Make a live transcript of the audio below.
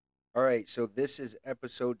All right, so this is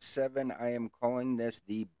episode 7. I am calling this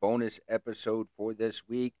the bonus episode for this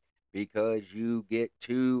week because you get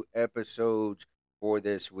 2 episodes for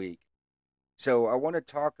this week. So, I want to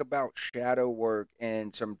talk about shadow work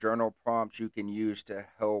and some journal prompts you can use to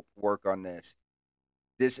help work on this.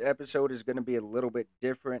 This episode is going to be a little bit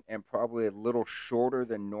different and probably a little shorter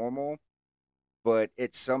than normal, but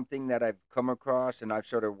it's something that I've come across and I've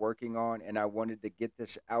started working on, and I wanted to get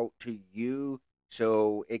this out to you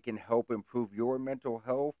so it can help improve your mental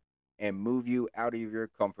health and move you out of your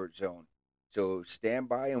comfort zone. So stand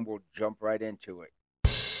by and we'll jump right into it.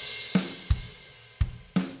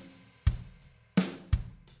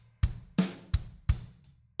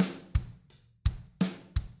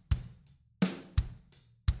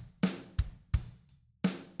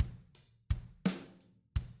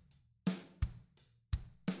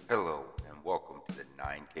 Hello and welcome to the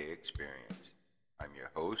 9K Experience. I'm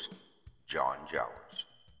your host, John Jowers.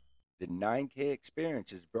 The 9K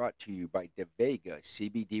Experience is brought to you by DeVega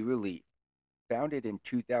CBD Relief. Founded in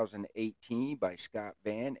 2018 by Scott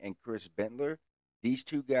Van and Chris Bentler, these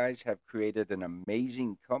two guys have created an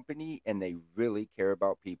amazing company and they really care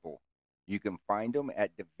about people. You can find them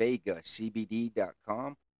at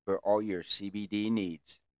devegacbd.com for all your CBD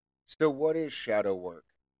needs. So, what is shadow work?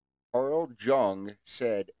 Carl Jung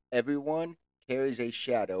said, everyone carries a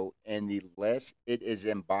shadow, and the less it is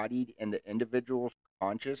embodied in the individual's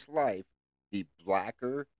conscious life, the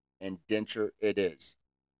blacker and denser it is.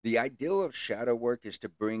 The ideal of shadow work is to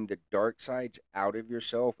bring the dark sides out of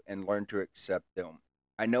yourself and learn to accept them.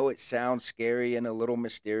 I know it sounds scary and a little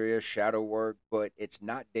mysterious, shadow work, but it's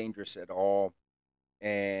not dangerous at all.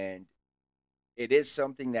 And it is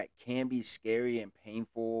something that can be scary and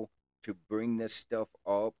painful to bring this stuff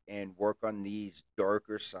up and work on these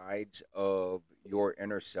darker sides of your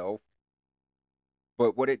inner self.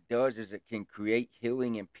 But what it does is it can create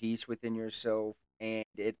healing and peace within yourself. And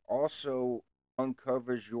it also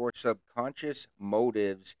uncovers your subconscious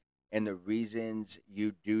motives and the reasons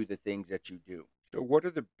you do the things that you do. So, what are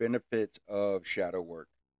the benefits of shadow work?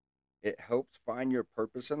 It helps find your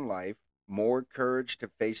purpose in life, more courage to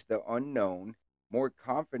face the unknown, more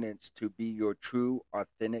confidence to be your true,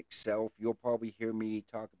 authentic self. You'll probably hear me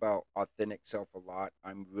talk about authentic self a lot.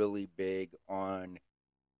 I'm really big on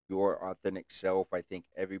your authentic self. I think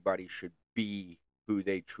everybody should be who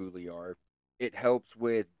they truly are. It helps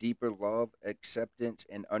with deeper love, acceptance,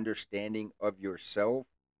 and understanding of yourself.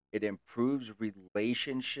 It improves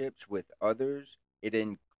relationships with others. It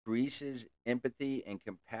increases empathy and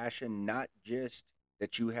compassion, not just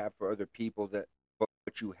that you have for other people, that but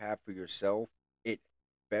what you have for yourself. It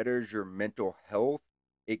betters your mental health.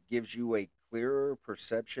 It gives you a clearer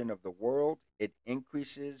perception of the world. It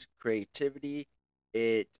increases creativity.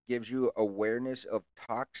 It gives you awareness of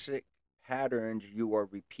toxic patterns you are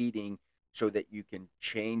repeating so that you can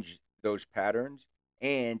change those patterns.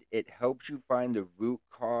 And it helps you find the root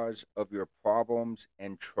cause of your problems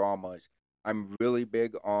and traumas. I'm really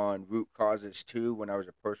big on root causes too. When I was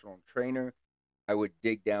a personal trainer, I would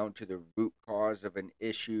dig down to the root cause of an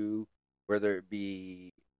issue, whether it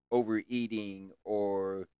be overeating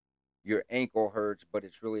or your ankle hurts, but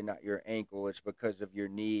it's really not your ankle, it's because of your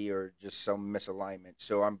knee or just some misalignment.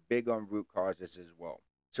 So I'm big on root causes as well.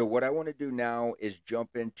 So what I want to do now is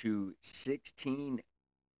jump into 16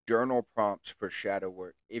 journal prompts for shadow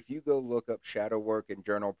work. If you go look up shadow work and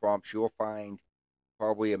journal prompts, you'll find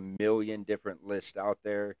probably a million different lists out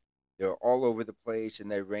there. They're all over the place and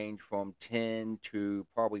they range from 10 to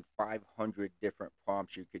probably 500 different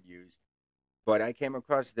prompts you could use. But I came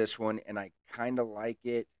across this one and I kind of like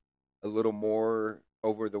it a little more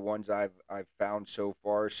over the ones I've found so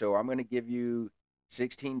far. So I'm going to give you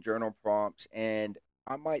 16 journal prompts, and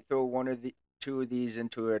I might throw one of the two of these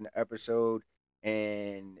into an episode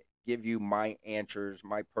and give you my answers,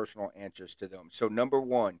 my personal answers to them. So number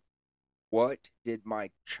 1, what did my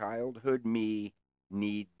childhood me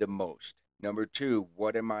need the most? Number 2,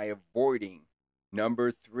 what am I avoiding?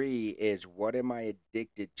 Number 3 is what am I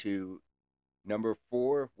addicted to? Number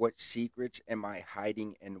 4, what secrets am I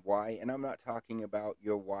hiding and why? And I'm not talking about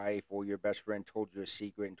your wife or your best friend told you a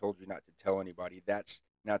secret and told you not to tell anybody. That's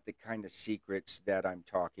not the kind of secrets that I'm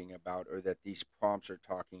talking about or that these prompts are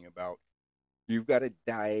talking about. You've got to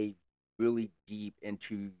dive really deep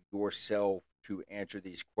into yourself to answer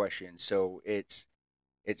these questions. So it's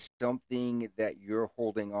something that you're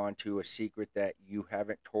holding on to, a secret that you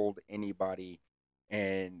haven't told anybody,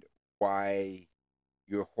 and why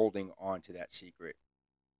you're holding on to that secret.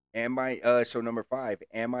 Am I so number 5,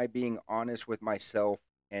 am I being honest with myself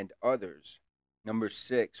and others? Number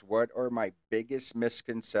 6, what are my biggest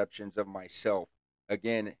misconceptions of myself?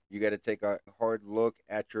 Again, you got to take a hard look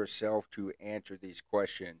at yourself to answer these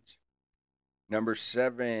questions. Number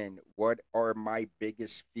 7, what are my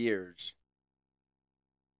biggest fears?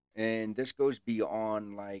 And this goes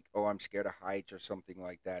beyond like, oh, I'm scared of heights or something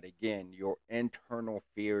like that. Again, your internal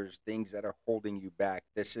fears, things that are holding you back.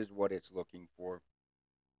 This is what it's looking for.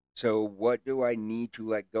 So, what do I need to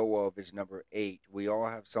let go of is number 8. We all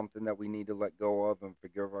have something that we need to let go of and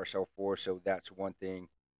forgive ourselves for. So, that's one thing.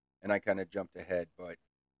 And I kind of jumped ahead. But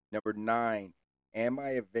number 9, am I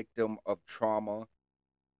a victim of trauma?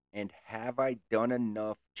 And have I done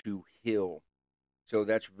enough to heal? So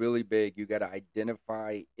that's really big. You got to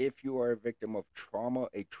identify if you are a victim of trauma,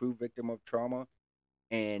 a true victim of trauma,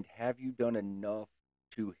 and have you done enough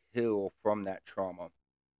to heal from that trauma?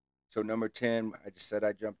 So, number 10, I just said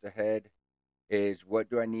I jumped ahead, is what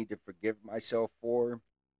do I need to forgive myself for?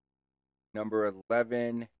 Number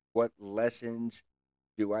 11, what lessons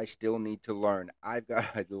do I still need to learn? I've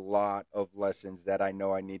got a lot of lessons that I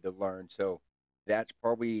know I need to learn. So, that's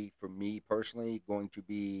probably for me personally going to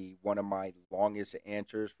be one of my longest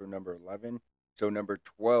answers for number 11. So, number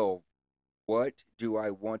 12, what do I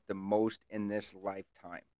want the most in this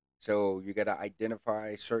lifetime? So, you got to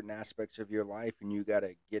identify certain aspects of your life and you got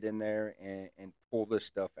to get in there and pull this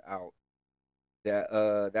stuff out.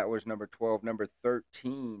 That was number 12. Number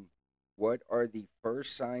 13, what are the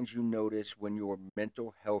first signs you notice when your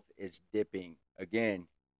mental health is dipping? Again,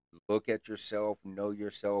 look at yourself, know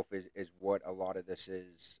yourself is what a lot of this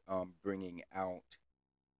is bringing out.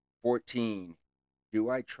 14, do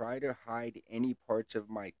I try to hide any parts of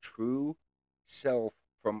my true self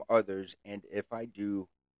from others? And if I do,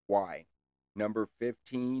 why? Number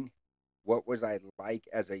 15, what was I like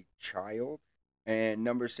as a child? And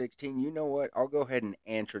number 16, you know what? I'll go ahead and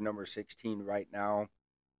answer number 16 right now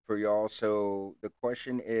for y'all. So the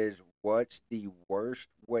question is, what's the worst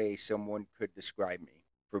way someone could describe me?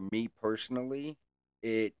 For me personally,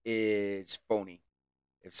 it is phony.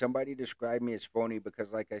 If somebody described me as phony,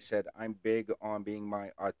 because like I said, I'm big on being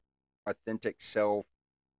my authentic self,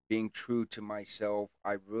 being true to myself.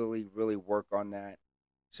 I really, really work on that.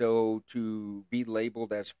 So to be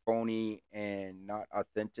labeled as phony and not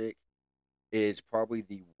authentic is probably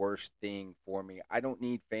the worst thing for me. I don't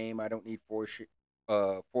need fame. I don't need fortune.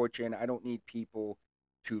 I don't need people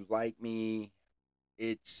to like me.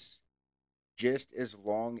 It's just as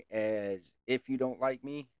long as if you don't like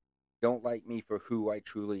me for who I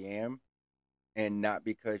truly am and not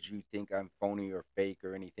because you think I'm phony or fake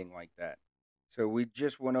or anything like that. So we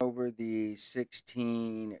just went over the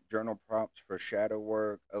 16 journal prompts for shadow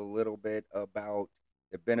work, a little bit about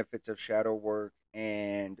the benefits of shadow work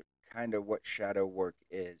and kind of what shadow work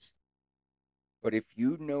is. But if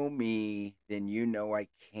you know me, then you know I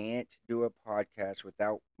can't do a podcast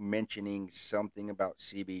without mentioning something about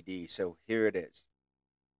CBD. So here it is.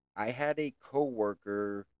 I had a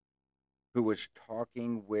coworker who was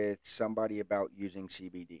talking with somebody about using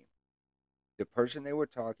CBD. The person they were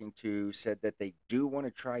talking to said that they do want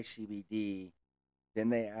to try CBD. Then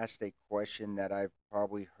they asked a question that I've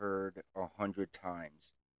probably heard 100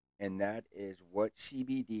 times, and that is what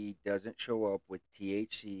CBD doesn't show up with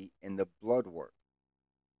THC in the blood work.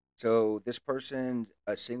 So this person's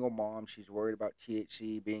a single mom. She's worried about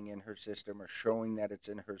THC being in her system or showing that it's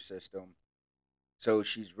in her system. So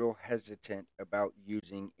she's real hesitant about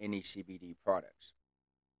using any CBD products.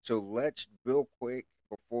 So let's real quick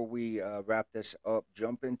before we wrap this up,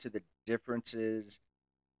 jump into the differences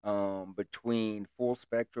between full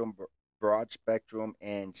spectrum, broad spectrum,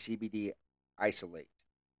 and CBD isolate.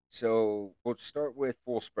 So we'll start with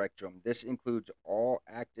full spectrum. This includes all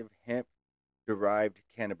active hemp derived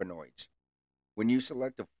cannabinoids. When you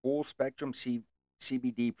select a full spectrum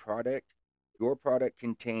CBD product, your product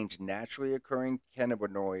contains naturally occurring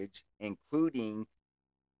cannabinoids, including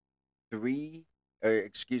 3,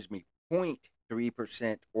 excuse me,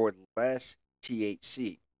 0.3% or less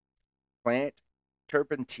THC, plant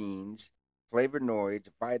terpenes, flavonoids,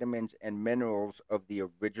 vitamins, and minerals of the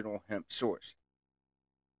original hemp source.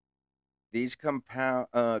 These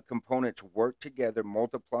components work together,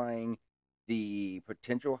 multiplying the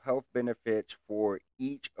potential health benefits for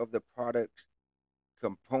each of the product's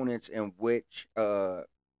components in what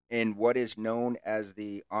is known as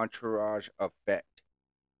the entourage effect.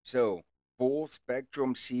 So, full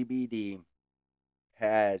spectrum CBD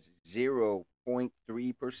has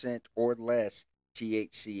 0.3% or less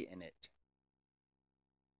THC in it.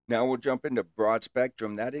 Now we'll jump into broad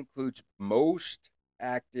spectrum. That includes most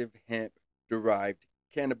active hemp derived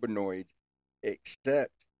cannabinoids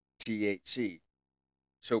except THC.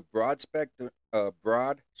 So broad spectrum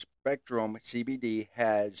CBD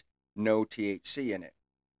has no THC in it.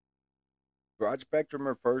 Broad spectrum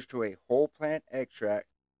refers to a whole plant extract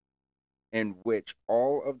in which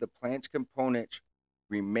all of the plant's components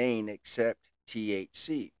remain except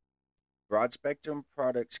THC. Broad spectrum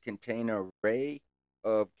products contain an array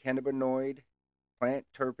of cannabinoid, plant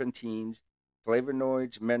terpenes,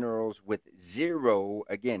 flavonoids, minerals with zero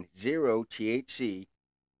THC,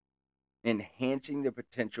 enhancing the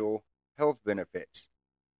potential health benefits.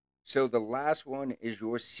 So the last one is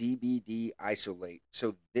your CBD isolate.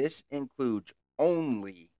 So this includes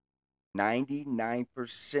only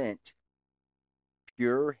 99%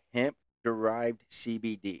 pure hemp derived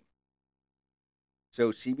CBD.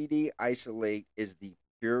 So CBD isolate is the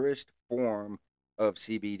purest form of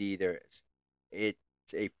CBD there is.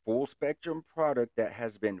 It's a full spectrum product that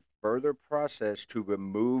has been further processed to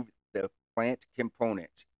remove the plant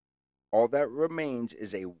components. All that remains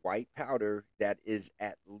is a white powder that is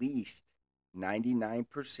at least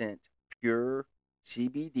 99% pure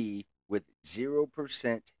CBD with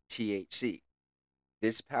 0% THC.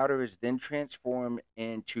 This powder is then transformed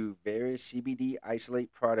into various CBD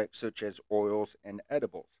isolate products such as oils and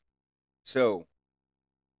edibles. So,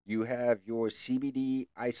 you have your CBD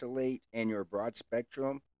isolate and your broad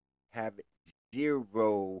spectrum have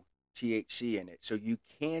zero THC in it. So, you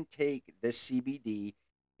can take this CBD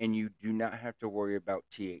and you do not have to worry about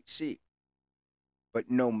THC. But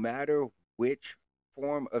no matter which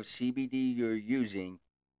form of CBD you're using,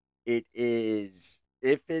 if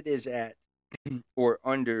it is at or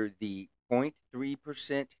under the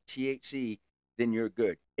 0.3% THC, then you're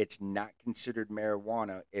good. It's not considered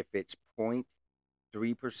marijuana if it's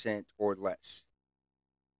 0.3% or less.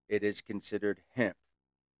 It is considered hemp.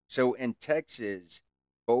 So in Texas,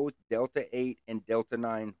 both Delta 8 and Delta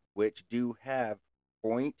 9, which do have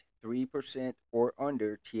 0.3% or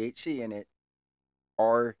under THC in it,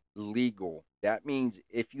 are legal. That means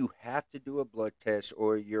if you have to do a blood test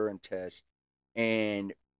or a urine test,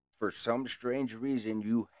 and for some strange reason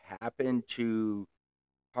you happen to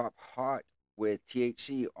pop hot with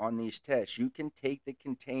THC on these tests, you can take the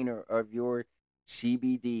container of your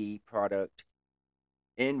CBD product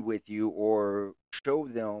in with you or show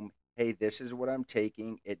them, hey, this is what I'm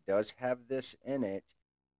taking. It does have this in it.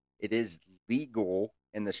 It is legal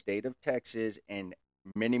in the state of Texas and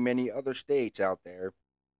many, many other states out there.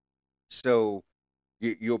 So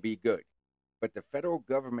you'll be good. But the federal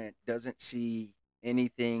government doesn't see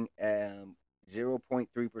anything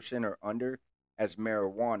 0.3% or under as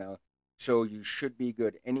marijuana. So you should be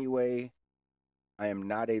good anyway. I am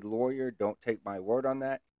not a lawyer. Don't take my word on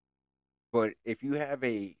that. But if you have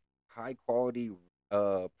a high quality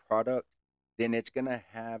product, then it's going to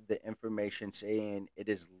have the information saying it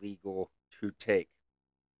is legal to take.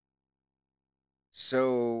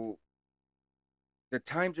 So the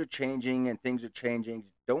times are changing and things are changing.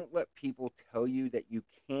 Don't let people tell you that you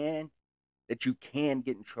can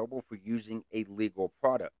get in trouble for using a legal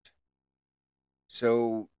product.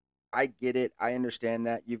 So I get it. I understand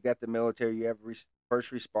that. You've got the military, you have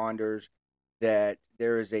first responders, that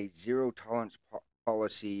there is a zero tolerance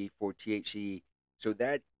policy for THC. So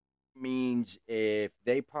that means if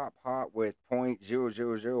they pop hot with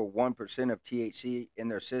 0.0001% of THC in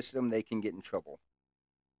their system, they can get in trouble.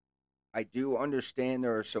 I do understand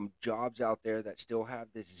there are some jobs out there that still have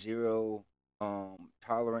this zero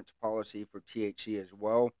tolerance policy for THC as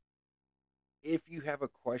well. If you have a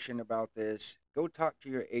question about this, go talk to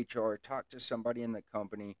your HR, talk to somebody in the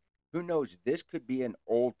company. Who knows? This could be an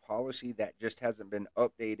old policy that just hasn't been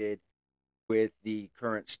updated with the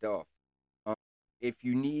current stuff. Um, if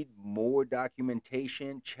you need more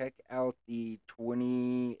documentation, check out the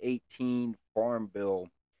 2018 Farm Bill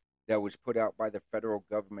that was put out by the federal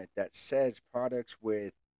government that says products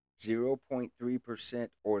with 0.3%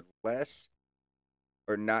 or less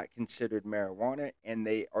are not considered marijuana and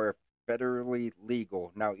they are federally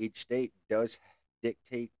legal. Now, each state does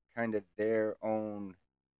dictate kind of their own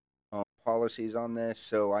policies on this.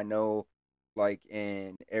 So I know, like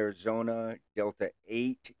in Arizona, Delta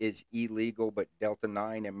 8 is illegal, but Delta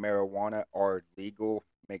 9 and marijuana are legal.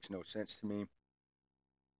 Makes no sense to me.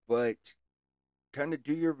 But kind of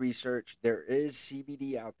do your research. There is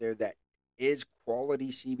CBD out there that is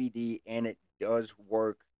quality CBD and it does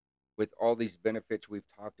work with all these benefits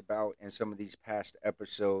we've talked about in some of these past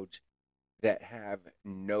episodes that have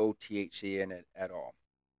no THC in it at all.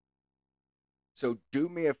 So do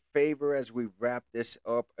me a favor as we wrap this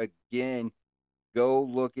up again. Go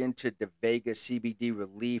look into DeVega CBD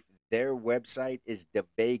Relief. Their website is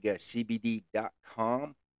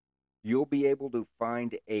devegacbd.com. You'll be able to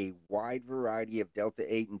find a wide variety of Delta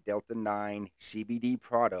 8 and Delta 9 CBD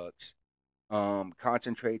products,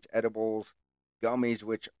 concentrates, edibles, gummies,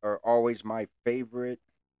 which are always my favorite.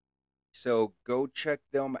 So go check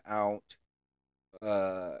them out.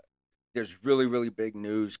 Uh, there's really, really big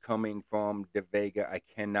news coming from DeVega. I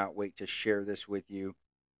cannot wait to share this with you.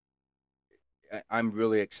 I'm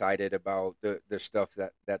really excited about the stuff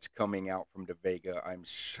that's coming out from DeVega. I'm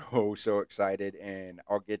so excited, and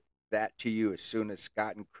I'll get that to you as soon as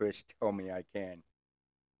Scott and Chris tell me I can.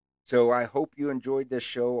 So I hope you enjoyed this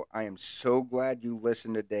show. I am so glad you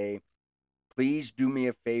listened today. Please do me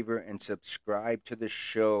a favor and subscribe to the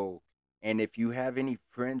show. And if you have any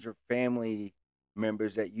friends or family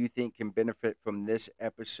members that you think can benefit from this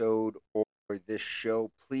episode or this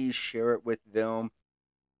show, please share it with them.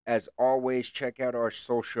 As always, check out our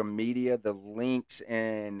social media. The links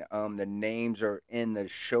and the names are in the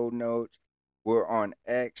show notes. We're on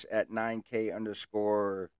X at 9K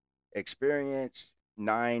underscore experience.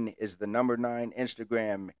 9 is the number 9.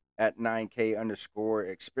 Instagram at 9K underscore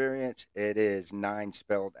experience. It is 9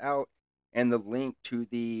 spelled out. And the link to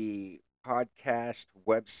the podcast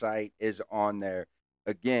website is on there.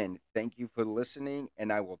 Again, thank you for listening,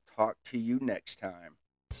 and I will talk to you next time.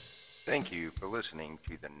 Thank you for listening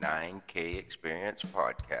to the 9K Experience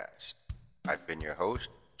podcast. I've been your host,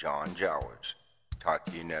 John Jowers. Talk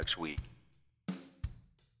to you next week.